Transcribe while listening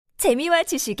재미와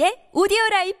지식의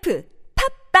오디오라이프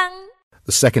팝빵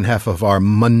The second half of our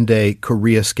Monday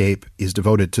Koreascape is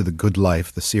devoted to the good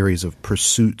life, the series of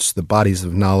pursuits, the bodies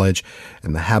of knowledge,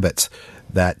 and the habits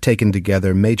that taken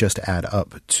together may just add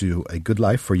up to a good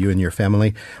life for you and your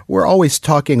family. We're always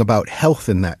talking about health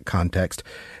in that context,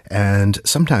 and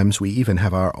sometimes we even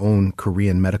have our own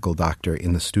Korean medical doctor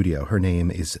in the studio. Her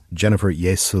name is Jennifer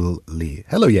Yesul Lee.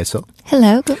 Hello, Yesul.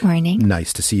 Hello, good morning.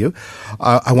 Nice to see you.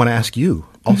 I want to ask you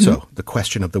also the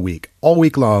question of the week. All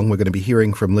week long, we're going to be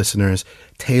hearing from listeners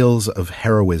tales of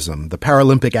heroism. The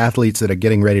Paralympic athletes that are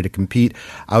getting ready to compete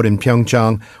out in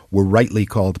Pyeongchang were rightly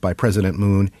called by President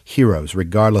Moon heroes,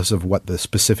 regardless of what the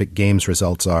specific games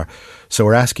results are. So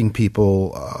we're asking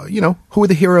people, who are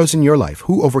the heroes in your life?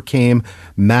 Who overcame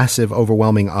massive,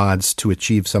 overwhelming odds to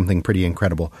achieve something pretty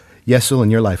incredible? Yesul, in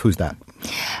your life, who's that?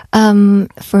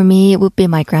 For me, it would be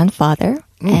my grandfather,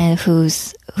 and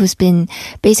who's been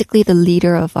basically the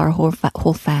leader of our whole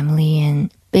family,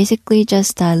 and basically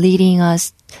just leading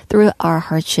us through our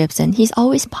hardships. And he's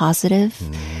always positive,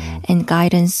 and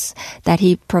guidance that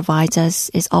he provides us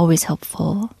is always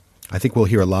helpful. I think we'll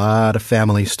hear a lot of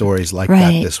family stories like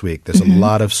that this week. There's a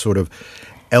lot of sort of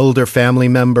elder family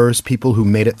members, people who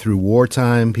made it through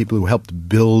wartime, people who helped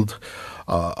build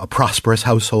a prosperous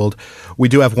household. We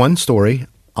do have one story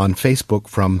on Facebook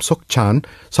from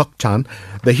Sokchan.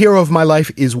 The hero of my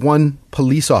life is one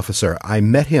police officer. I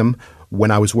met him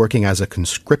when I was working as a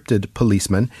conscripted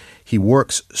policeman. He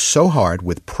works so hard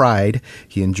with pride.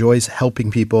 He enjoys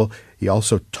helping people. He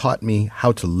also taught me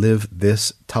how to live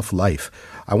this tough life.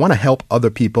 I want to help other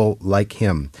people like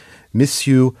him. Miss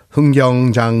you,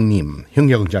 Hungyeongjang-nim.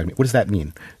 Hungyeongjang. What does that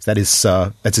mean? That's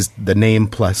the name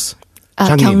plus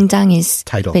Gyeongjang is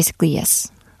title. Basically,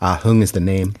 yes. Hung is the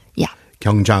name. Yeah.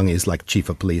 Gyeongjang is like chief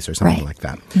of police or something like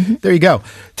that. There you go.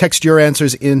 Text your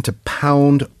answers into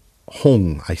pound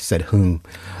Hong. I said Hung.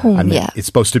 It's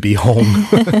supposed to be Hong.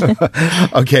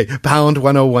 Okay, pound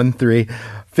 1013.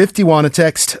 50 won a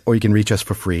text, or you can reach us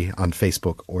for free on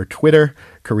Facebook or Twitter.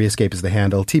 Koreascape is the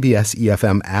handle. TBS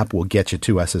EFM app will get you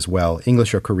to us as well.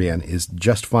 English or Korean is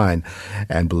just fine.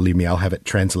 And believe me, I'll have it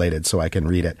translated so I can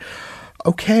read it.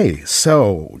 Okay,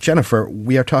 so Jennifer,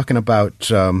 we are talking about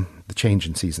the change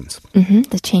in seasons.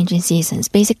 The change in seasons.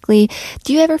 Basically,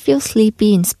 do you ever feel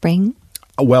sleepy in spring?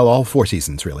 Well, all four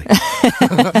seasons, really.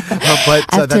 But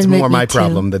that's more my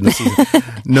problem than the season.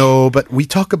 No, but we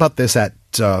talk about this at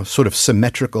sort of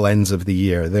symmetrical ends of the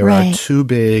year. There are two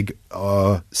big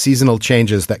seasonal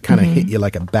changes that kind of hit you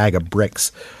like a bag of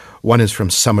bricks. One is from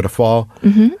summer to fall,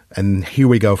 and here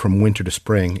we go from winter to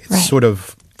spring. It's sort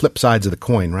of flip sides of the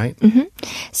coin, right?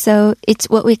 So it's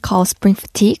what we call spring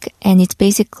fatigue, and it's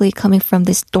basically coming from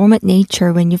this dormant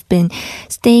nature when you've been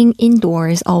staying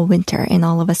indoors all winter, and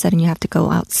all of a sudden you have to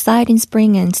go outside in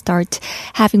spring and start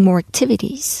having more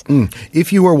activities.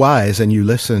 If you were wise and you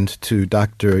listened to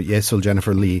Dr. Yesul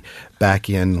Jennifer Lee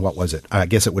back in, what was it? I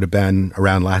guess it would have been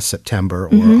around last September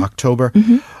or October.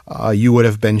 You would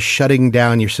have been shutting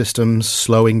down your systems,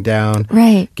 slowing down,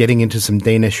 getting into some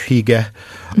Danish hygge,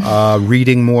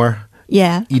 reading more,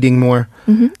 eating more,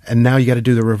 and now you got to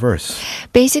do the reverse.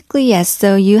 Basically, yes.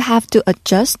 So you have to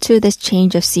adjust to this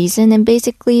change of season, and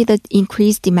basically the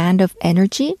increased demand of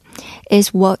energy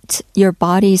is what your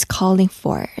body is calling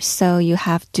for. So you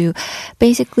have to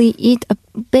basically eat a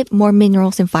bit more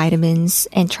minerals and vitamins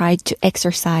and try to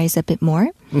exercise a bit more.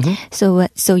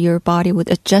 So your body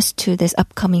would adjust to this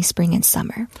upcoming spring and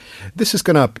summer. This is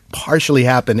going to partially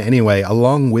happen anyway,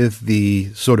 along with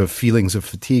the sort of feelings of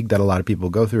fatigue that a lot of people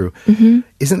go through.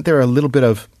 Isn't there a little bit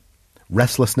of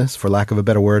restlessness, for lack of a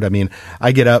better word? I mean,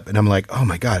 I get up and I'm like, oh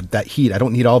my God, that heat. I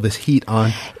don't need all this heat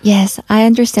on. Yes, I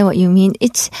understand what you mean.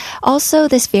 It's also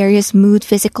this various mood,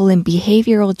 physical, and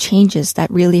behavioral changes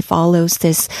that really follows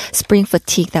this spring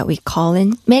fatigue that we call.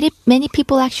 And many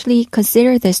people actually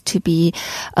consider this to be,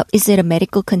 is it a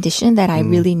medical condition that I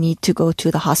really need to go to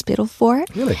the hospital for?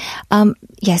 Really?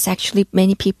 Yes, actually,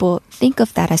 many people think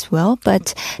of that as well.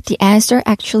 But the answer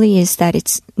actually is that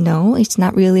it's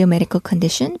not really a medical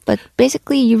condition. But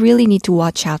basically, you really need to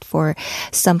watch out for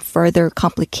some further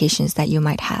complications that you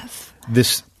might have.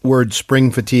 This word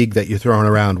spring fatigue that you're throwing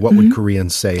around, what would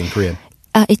Koreans say in Korean?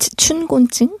 It's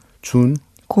춘곤증.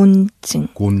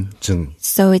 곤증.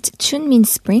 So it's chun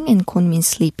means spring and 곤 means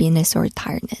sleepiness or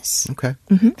tiredness. Okay.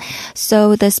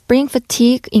 So the spring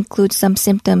fatigue includes some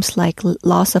symptoms like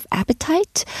loss of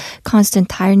appetite, constant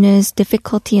tiredness,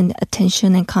 difficulty in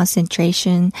attention and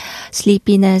concentration,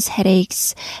 sleepiness,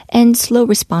 headaches, and slow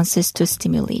responses to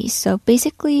stimuli. So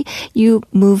basically, you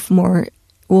move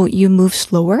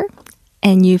slower,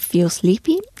 and you feel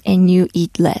sleepy, and you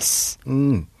eat less.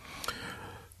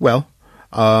 Well,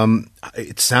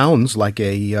 It sounds like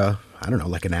I don't know,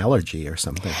 like an allergy or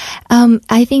something.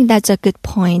 I think that's a good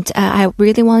point. I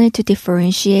really wanted to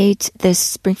differentiate this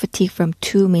spring fatigue from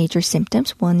two major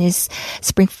symptoms. One is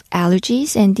spring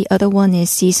allergies, and the other one is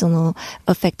seasonal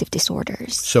affective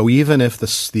disorders. So even if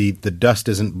the dust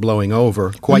isn't blowing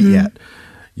over quite yet,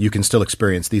 you can still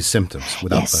experience these symptoms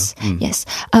without them. Yes.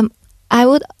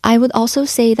 I would also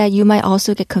say that you might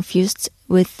also get confused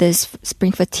with this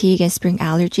spring fatigue and spring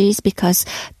allergies because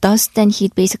dust and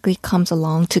heat basically comes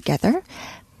along together.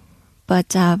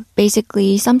 But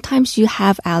basically, sometimes you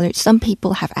have some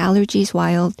people have allergies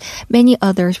while many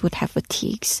others would have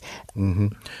fatigues. Mm-hmm.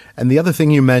 And the other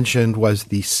thing you mentioned was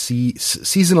the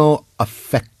seasonal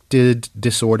affected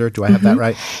disorder. Do I have that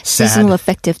right? SAD. Seasonal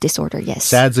affective disorder, yes.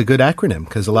 SAD's a good acronym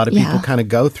because a lot of people kind of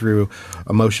go through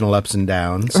emotional ups and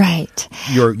downs. Right.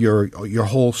 Your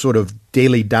whole sort of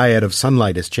daily diet of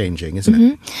sunlight is changing,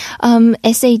 isn't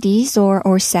it? SADs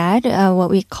or SAD, what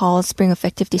we call spring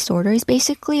affective disorder, is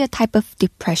basically a type of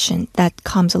depression that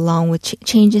comes along with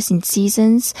changes in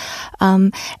seasons.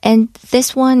 And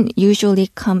this one usually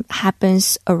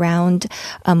happens around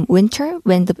winter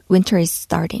when the winter is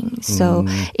starting. So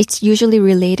it's usually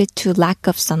related to lack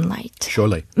of sunlight.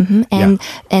 Surely. And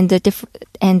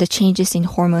the changes in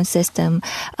hormone system.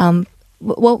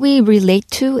 What we relate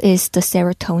to is the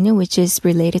serotonin, which is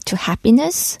related to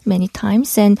happiness many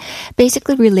times and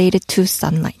basically related to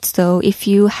sunlight. So if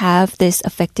you have this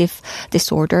affective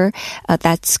disorder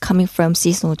that's coming from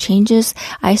seasonal changes,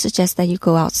 I suggest that you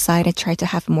go outside and try to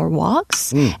have more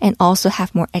walks and also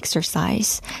have more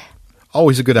exercise.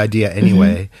 Always a good idea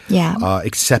anyway. Yeah.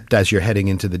 Except as you're heading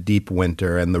into the deep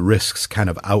winter and the risks kind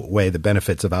of outweigh the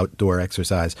benefits of outdoor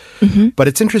exercise. But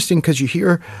it's interesting because you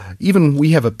hear, even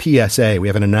we have a PSA, we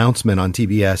have an announcement on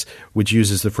TBS which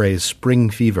uses the phrase spring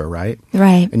fever, right?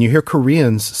 Right. And you hear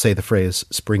Koreans say the phrase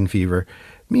spring fever.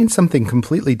 Means something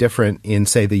completely different in,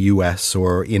 say, the U.S.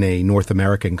 or in a North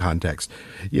American context.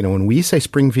 You know, when we say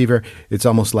spring fever, it's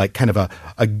almost like kind of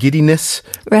a giddiness,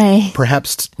 right?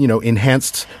 Perhaps,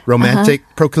 enhanced romantic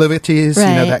proclivities,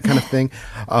 right. That kind of thing.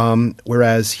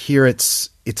 Whereas here it's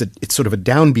sort of a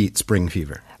downbeat spring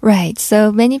fever. Right.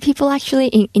 So many people actually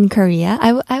in Korea,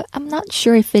 I'm not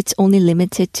sure if it's only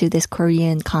limited to this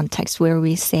Korean context where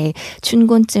we say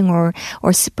춘곤증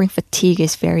or spring fatigue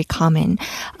is very common.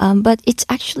 But it's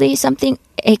actually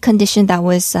a condition that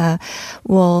was,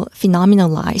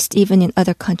 phenomenalized even in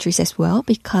other countries as well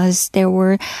because there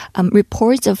were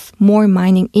reports of more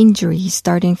mining injuries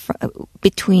starting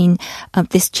between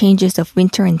these changes of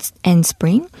winter and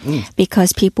spring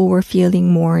because people were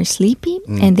feeling more sleepy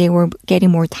and they were getting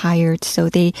more tired. So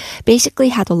they basically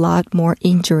had a lot more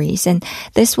injuries. And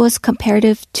this was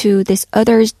comparative to this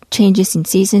other changes in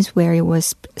seasons where it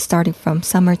was starting from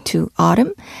summer to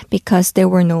autumn because there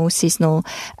were no seasonal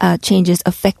changes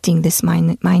affecting this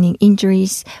mining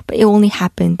injuries. But it only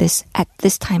happened at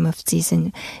this time of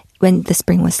season when the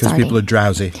spring was starting. Because people are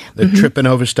drowsy. They're tripping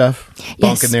over stuff,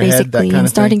 bonking their head, that kind of thing.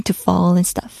 Starting to fall and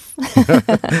stuff.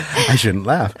 I shouldn't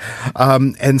laugh.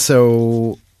 And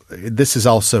so this is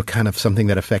also kind of something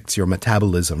that affects your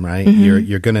metabolism, right?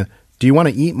 You're going to... Do you want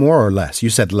to eat more or less? You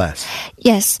said less.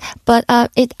 Yes, but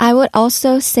I would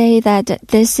also say that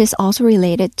this is also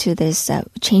related to this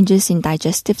changes in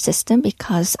digestive system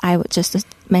because I would just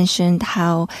mentioned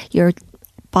how your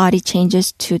body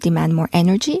changes to demand more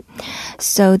energy.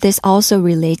 So this also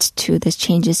relates to the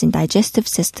changes in digestive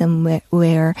system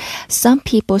where some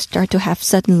people start to have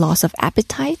sudden loss of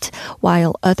appetite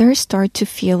while others start to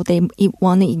feel they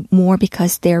want to eat more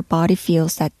because their body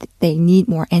feels that they need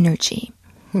more energy.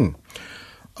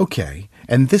 Okay.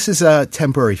 And this is a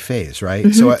temporary phase,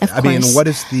 right? So, I mean, what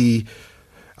is the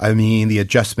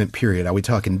adjustment period? Are we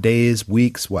talking days,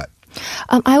 weeks, what?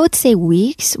 I would say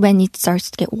weeks when it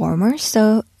starts to get warmer.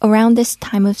 So around this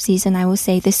time of season, I would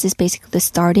say this is basically the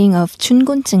starting of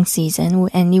춘곤증 season,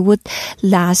 and it would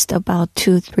last about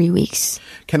 2-3 weeks.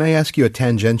 Can I ask you a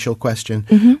tangential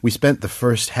question? We spent the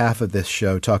first half of this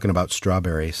show talking about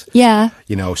strawberries. Yeah.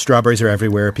 Strawberries are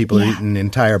everywhere. People are eating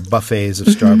entire buffets of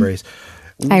strawberries.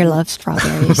 I love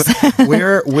strawberries.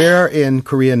 Where in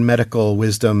Korean medical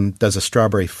wisdom does a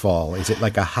strawberry fall? Is it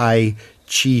like a high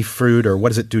chi fruit, or what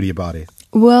does it do to your body?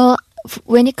 Well,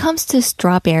 when it comes to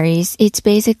strawberries, it's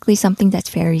basically something that's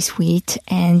very sweet.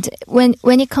 And when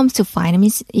it comes to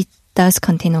vitamins, it does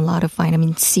contain a lot of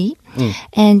vitamin C.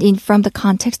 And from the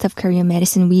context of Korean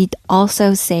medicine, we'd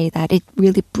also say that it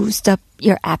really boosts up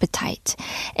your appetite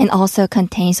and also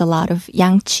contains a lot of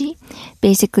yang chi,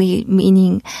 basically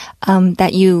meaning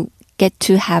that you get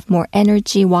to have more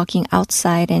energy walking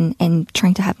outside and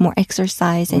trying to have more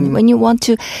exercise. And when you want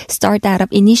to start that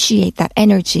up, initiate that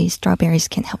energy, strawberries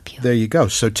can help you. There you go.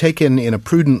 So taken in a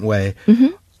prudent way,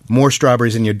 more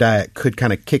strawberries in your diet could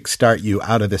kind of kickstart you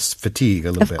out of this fatigue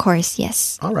a little bit. Of course,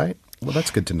 yes. All right. Well,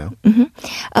 that's good to know.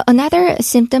 Another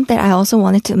symptom that I also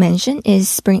wanted to mention is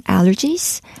spring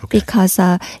allergies. Okay. Because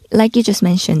like you just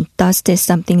mentioned, dust is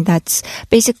something that's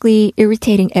basically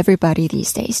irritating everybody these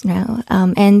days now.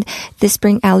 And the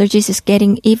spring allergies is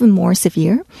getting even more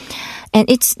severe. And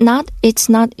it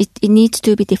needs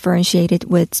to be differentiated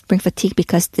with spring fatigue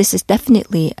because this is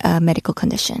definitely a medical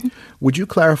condition. Would you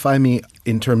clarify me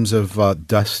in terms of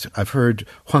dust? I've heard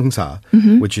황사,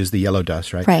 which is the yellow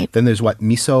dust, right? Right. Then there's what,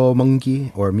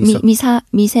 미세먼지 or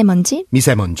미세먼지?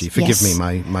 미세먼지. Forgive Yes.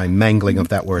 me, my mangling of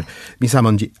that word.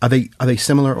 미세먼지. Are they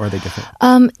similar or are they different?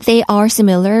 They are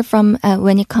similar from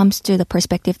when it comes to the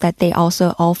perspective that they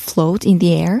also all float in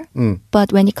the air.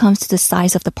 But when it comes to the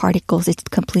size of the particles, it's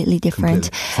completely different.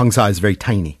 황사 is very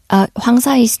tiny.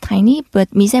 황사 is tiny, but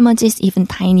미세먼지 is even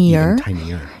tinier. Even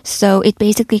tinier. So it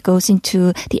basically goes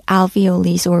into the alveoli,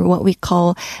 or what we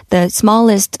call the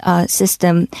smallest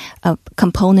system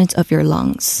component of your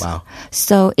lungs. Wow.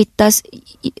 So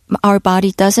our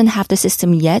body doesn't have the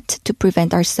system yet to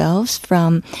prevent ourselves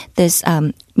from this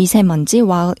미세먼지,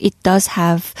 while it does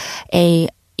have a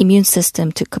immune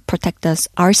system to protect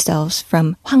ourselves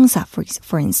from 황사,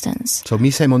 for instance. So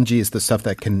미세먼지 is the stuff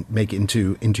that can make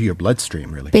into your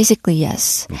bloodstream, really. Basically,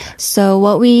 yes. Okay. So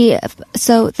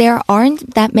there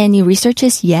aren't that many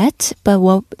researches yet, but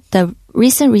what the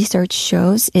recent research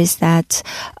shows is that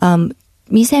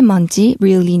미세먼지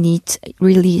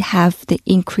really have the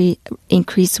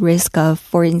increased risk of,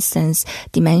 for instance,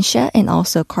 dementia and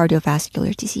also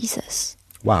cardiovascular diseases.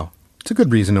 Wow. It's a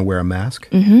good reason to wear a mask.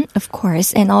 Of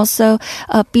course. And also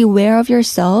beware of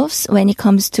yourselves when it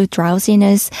comes to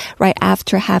drowsiness right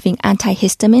after having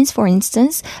antihistamines, for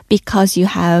instance, because you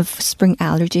have spring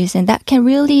allergies. And that can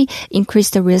really increase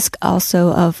the risk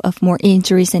also of more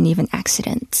injuries and even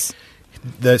accidents.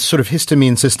 The sort of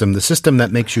histamine system, the system that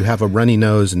makes you have a runny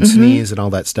nose and sneeze and all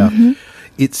that stuff,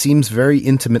 it seems very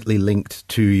intimately linked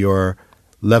to your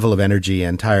level of energy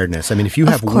and tiredness. I mean, if you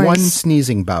have one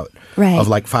sneezing bout of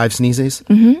like 5 sneezes,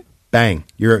 bang,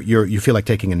 you feel like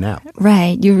taking a nap.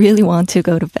 Right. You really want to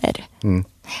go to bed.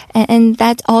 And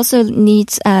that also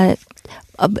needs a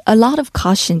lot of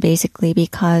caution, basically,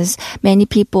 because many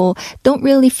people don't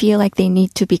really feel like they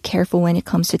need to be careful when it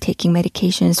comes to taking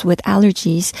medications with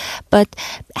allergies. But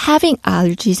having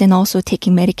allergies and also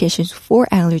taking medications for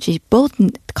allergies both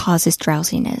causes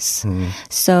drowsiness.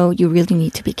 So you really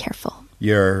need to be careful.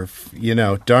 You're,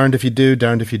 darned if you do,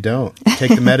 darned if you don't.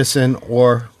 Take the medicine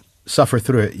or suffer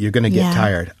through it. You're going to get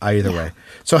tired either way.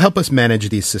 So help us manage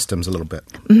these systems a little bit.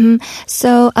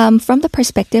 So from the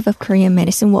perspective of Korean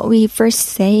medicine, what we first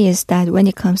say is that when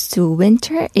it comes to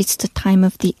winter, it's the time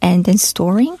of the end and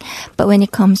storing. But when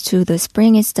it comes to the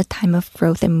spring, it's the time of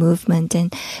growth and movement.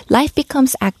 And life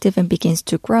becomes active and begins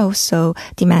to grow. So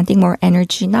demanding more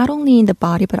energy, not only in the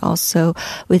body, but also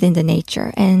within the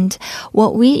nature. And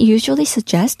what we usually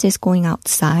suggest is going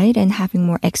outside and having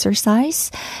more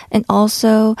exercise. And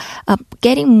also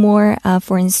getting more,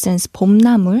 for instance,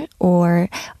 봄나물 or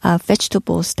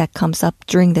vegetables that comes up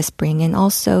during the spring, and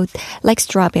also like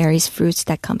strawberries, fruits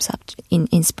that comes up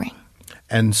in spring.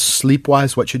 And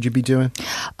sleep-wise, what should you be doing?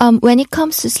 When it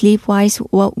comes to sleep-wise,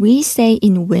 what we say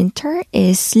in winter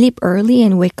is sleep early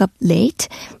and wake up late.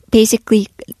 Basically,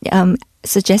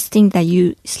 suggesting that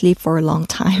you sleep for a long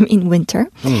time in winter.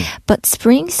 But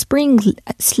spring,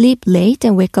 sleep late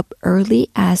and wake up early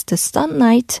as the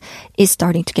sunlight is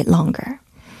starting to get longer.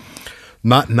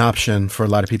 Not an option for a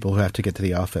lot of people who have to get to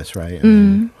the office, right? I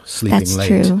mean, sleeping that's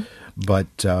late. True. But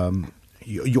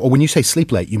when you say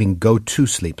sleep late, you mean go to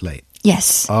sleep late?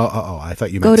 Yes. Oh, I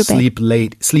thought you meant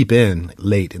sleep in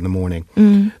late in the morning.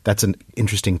 That's an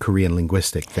interesting Korean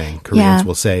linguistic thing. Koreans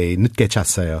will say 늦게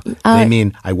잤어요. They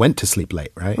mean I went to sleep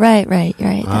late, right? Right.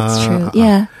 That's true.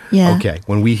 Yeah. Okay.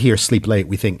 When we hear sleep late,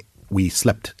 we think we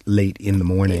slept late in the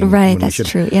morning. Right, that's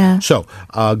true, yeah. So,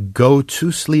 go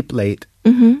to sleep late.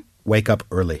 Wake up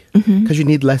early because you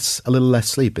need a little less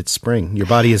sleep. It's spring. Your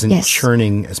body isn't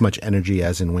churning as much energy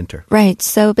as in winter. Right.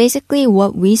 So basically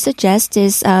what we suggest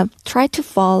is try to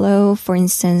follow, for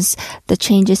instance, the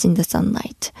changes in the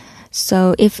sunlight.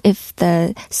 So if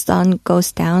the sun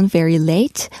goes down very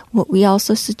late, what we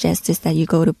also suggest is that you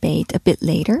go to bed a bit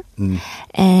later.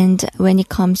 And when it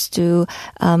comes to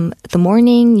the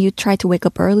morning, you try to wake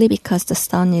up early because the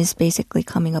sun is basically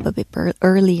coming up a bit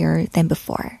earlier than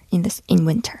before in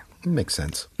winter. Makes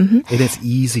sense. And it's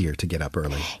easier to get up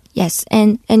early. Yes,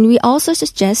 and we also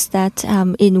suggest that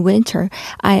in winter,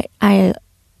 I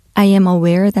am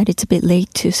aware that it's a bit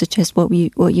late to suggest what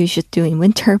you should do in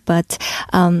winter, but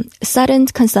sudden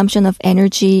consumption of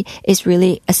energy is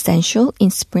really essential in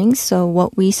spring. So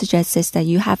what we suggest is that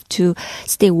you have to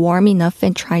stay warm enough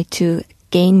and try to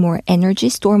gain more energy,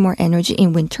 store more energy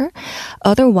in winter.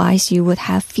 Otherwise, you would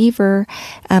have fever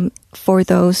for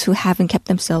those who haven't kept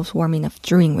themselves warm enough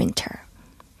during winter.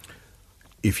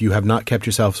 If you have not kept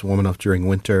yourselves warm enough during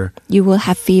winter, you will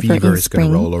have fever in is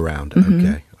spring. going to roll around.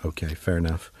 Okay, fair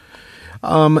enough.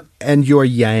 And your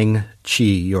yang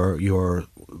qi, your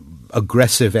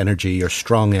aggressive energy, your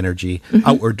strong energy,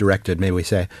 outward directed, may we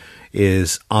say,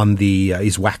 is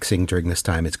is waxing during this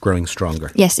time. It's growing stronger.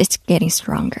 Yes, it's getting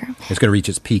stronger. It's going to reach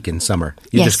its peak in summer.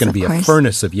 You're just going to be course. a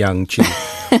furnace of yang qi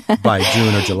by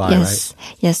June or July, right?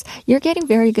 Yes. You're getting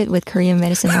very good with Korean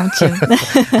medicine, aren't you?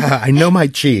 I know my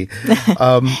qi.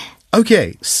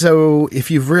 Okay, so if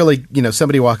you've really,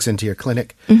 somebody walks into your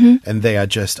clinic and they are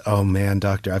just, oh man,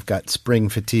 doctor, I've got spring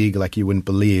fatigue like you wouldn't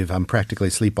believe. I'm practically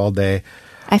asleep all day.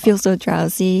 I feel so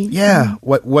drowsy. Yeah.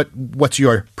 What's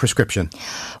your prescription?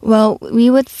 Well, we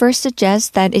would first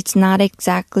suggest that it's not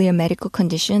exactly a medical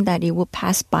condition, that it will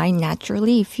pass by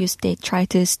naturally if you try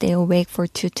to stay awake for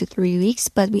 2 to 3 weeks.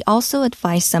 But we also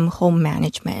advise some home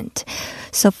management.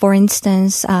 So, for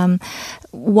instance,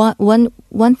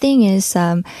 one thing is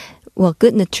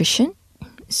good nutrition.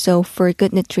 So for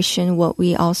good nutrition, what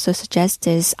we also suggest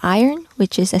is iron,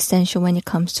 which is essential when it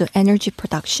comes to energy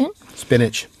production.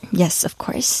 Spinach. Yes, of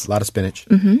course. A lot of spinach.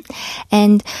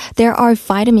 And there are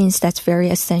vitamins that's very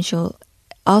essential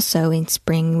also in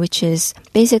spring, which is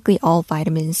basically all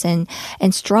vitamins. And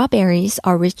strawberries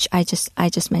are rich, I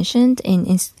just mentioned,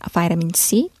 in vitamin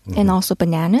C, and also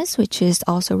bananas, which is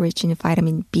also rich in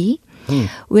vitamin B.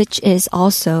 Which is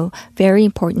also very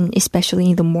important, especially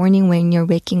in the morning when you're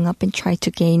waking up and try to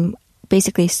gain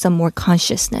basically some more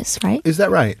consciousness, right? Is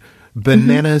that right?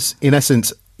 Bananas, in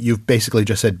essence, you've basically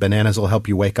just said bananas will help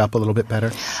you wake up a little bit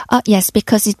better? Yes,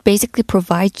 because it basically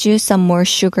provides you some more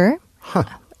sugar.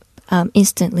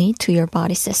 Instantly to your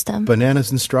body system.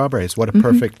 Bananas and strawberries. What a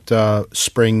perfect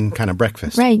spring kind of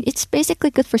breakfast. Right. It's basically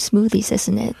good for smoothies,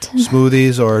 isn't it?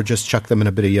 Smoothies, or just chuck them in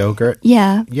a bit of yogurt.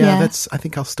 Yeah. I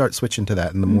think I'll start switching to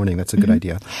that in the morning. That's a good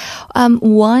idea.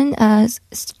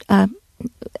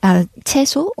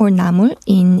 채소 or 나물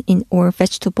or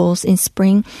vegetables in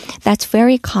spring that's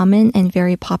very common and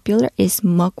very popular is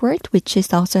mugwort, which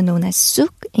is also known as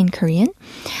suk in Korean.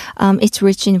 It's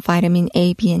rich in vitamin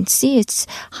A, B, and C. It's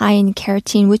high in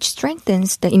keratin, which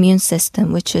strengthens the immune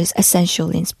system, which is essential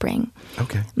in spring.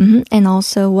 Okay. And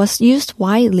also was used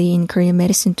widely in Korean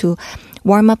medicine to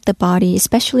warm up the body,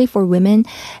 especially for women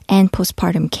and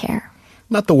postpartum care.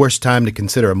 Not the worst time to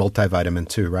consider a multivitamin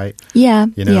too, right? Yeah,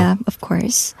 of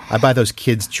course. I buy those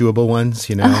kids' chewable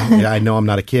ones, I know I'm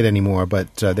not a kid anymore,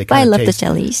 but they kind of I love the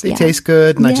jellies. They taste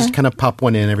good, and I just kind of pop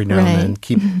one in every now and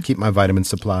then, keep my vitamin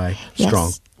supply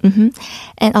strong.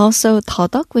 And also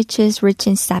todok, which is rich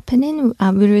in saponin,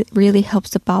 really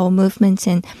helps the bowel movements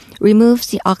and removes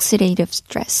the oxidative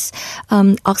stress.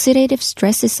 Oxidative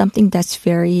stress is something that's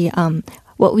very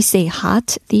what we say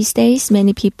hot these days.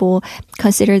 Many people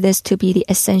consider this to be the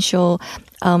essential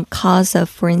cause of,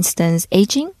 for instance,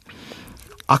 aging.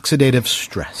 Oxidative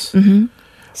stress.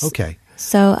 Okay.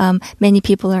 So many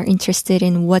people are interested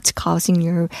in what's causing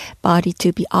your body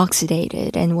to be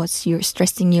oxidated and what's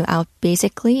stressing you out,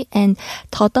 basically. And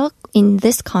todok in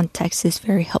this context is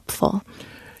very helpful.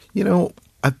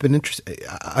 I've been interested.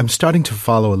 I'm starting to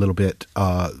follow a little bit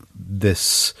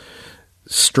this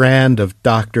strand of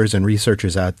doctors and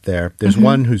researchers out there. There's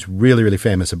one who's really, really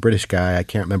famous, a British guy. I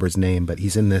can't remember his name, but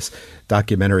he's in this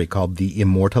documentary called The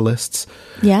Immortalists.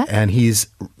 Yeah. And he's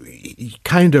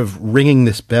kind of ringing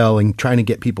this bell and trying to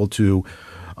get people to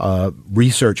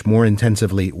research more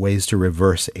intensively ways to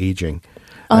reverse aging.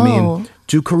 And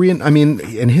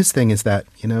his thing is that,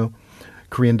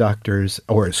 Korean doctors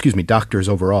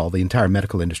overall, the entire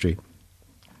medical industry,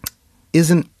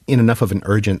 isn't in enough of an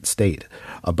urgent state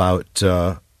about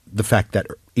the fact that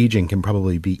aging can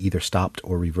probably be either stopped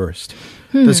or reversed.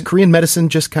 Does Korean medicine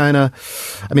just kind of,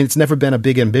 it's never been a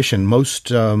big ambition.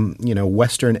 Most,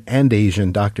 Western and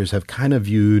Asian doctors have kind of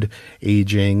viewed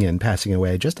aging and passing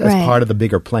away just as part of the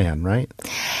bigger plan, right?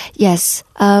 Yes,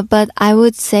 but I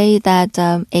would say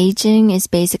that aging is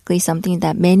basically something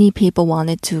that many people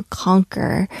wanted to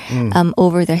conquer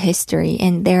over their history.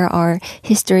 And there are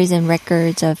histories and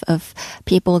records of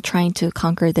people trying to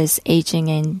conquer this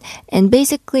aging and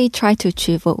basically try to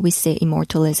achieve what we say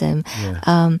immortalism.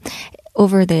 Yeah.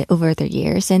 over the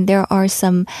years, and there are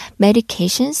some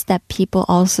medications that people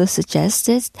also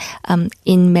suggested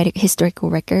in historical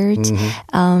records,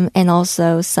 and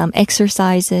also some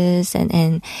exercises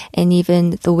and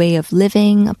even the way of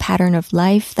living, a pattern of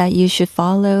life that you should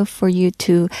follow for you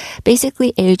to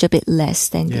basically age a bit less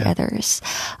than the others.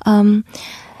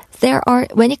 There are,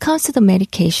 when it comes to the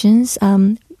medications,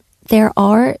 there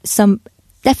are some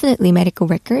definitely medical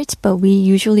records, but we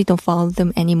usually don't follow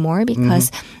them anymore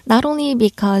because not only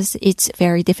because it's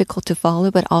very difficult to follow,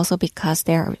 but also because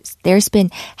there's been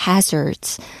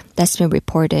hazards that's been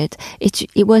reported.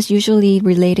 It was usually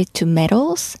related to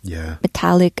metals,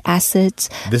 metallic acids.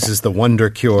 This is the wonder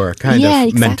cure kind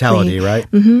of mentality, right?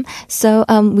 So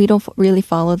we don't really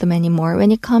follow them anymore.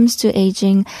 When it comes to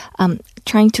aging,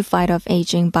 trying to fight off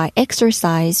aging by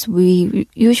exercise, we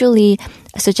usually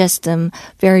suggest them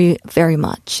very, very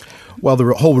much. Well,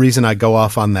 the whole reason I go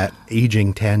off on that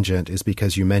aging tangent is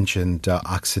because you mentioned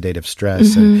oxidative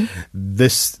stress. And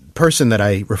this person that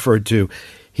I referred to,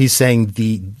 he's saying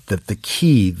the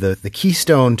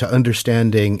keystone to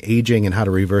understanding aging and how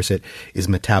to reverse it is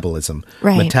metabolism.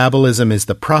 Right. Metabolism is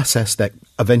the process that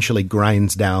eventually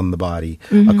grinds down the body,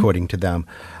 according to them.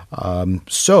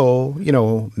 So,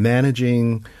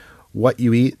 managing what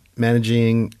you eat,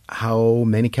 managing how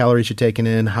many calories you're taking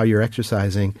in, how you're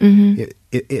exercising,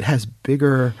 it has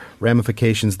bigger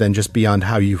ramifications than just beyond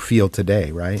how you feel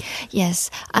today, right? Yes.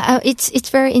 It's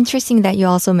very interesting that you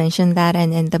also mentioned that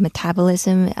and the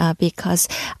metabolism, because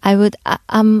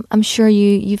I'm sure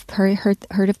you've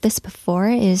heard of this before,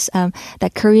 is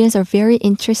that Koreans are very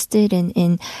interested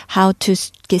in how to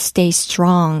stay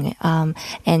strong,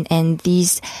 and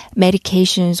these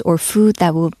medications or food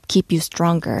that will keep you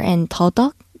stronger. And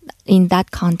Todok, in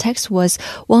that context, was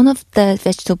one of the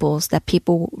vegetables that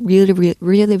people really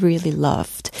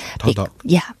loved. Todok.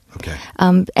 Yeah. Okay.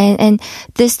 And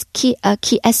this key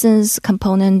essence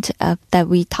component that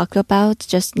we talked about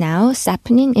just now,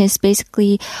 saponin, is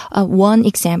basically one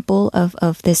example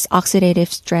of this oxidative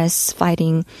stress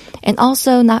fighting, and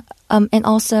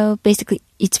also basically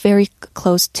it's very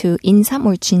close to insam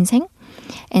or ginseng.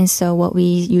 And so what we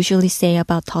usually say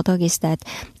about Todok is that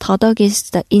Todok is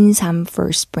the insam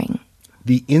for spring.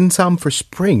 The insam for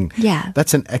spring. Yeah.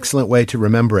 That's an excellent way to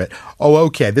remember it. Oh,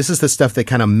 okay. This is the stuff they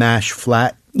kind of mash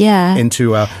flat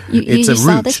into it's a root.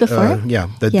 Saw this before?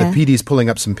 The PD's pulling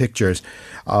up some pictures.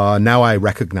 Now I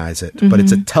recognize it. But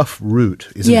it's a tough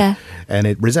root, isn't it? And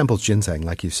it resembles ginseng,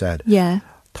 like you said. Yeah.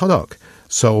 Todok.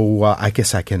 So I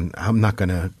guess I'm not going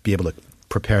to be able to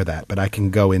prepare that, but I can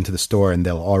go into the store and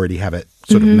they'll already have it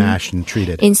sort of mashed and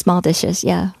treated. In small dishes,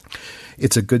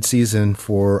 It's a good season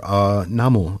for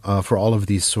namu, for all of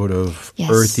these sort of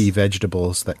earthy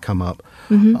vegetables that come up.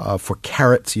 For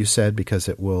carrots, you said, because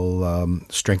it will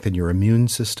strengthen your immune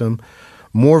system.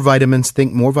 More vitamins,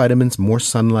 more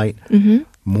sunlight,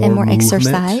 more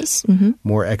exercise.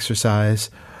 More exercise.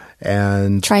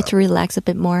 And try to relax a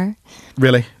bit more.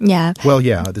 Really? Yeah. Well,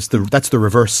 that's the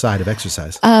reverse side of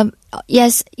exercise.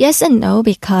 Yes and no,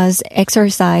 because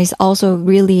exercise also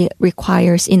really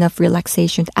requires enough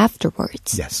relaxation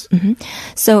afterwards. Yes.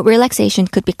 So relaxation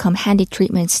could become handy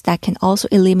treatments that can also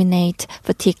eliminate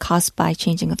fatigue caused by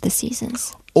changing of the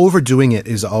seasons. Overdoing it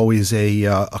is always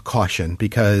a caution,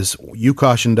 because you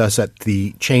cautioned us at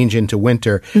the change into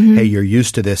winter. Hey, you're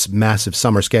used to this massive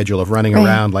summer schedule of running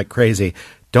around like crazy.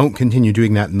 Don't continue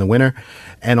doing that in the winter.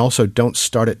 And also don't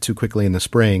start it too quickly in the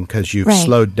spring, because you've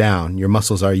slowed down. Your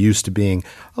muscles are used to being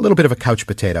a little bit of a couch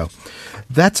potato.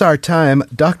 That's our time.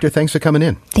 Doctor, thanks for coming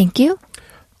in. Thank you.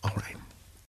 All right.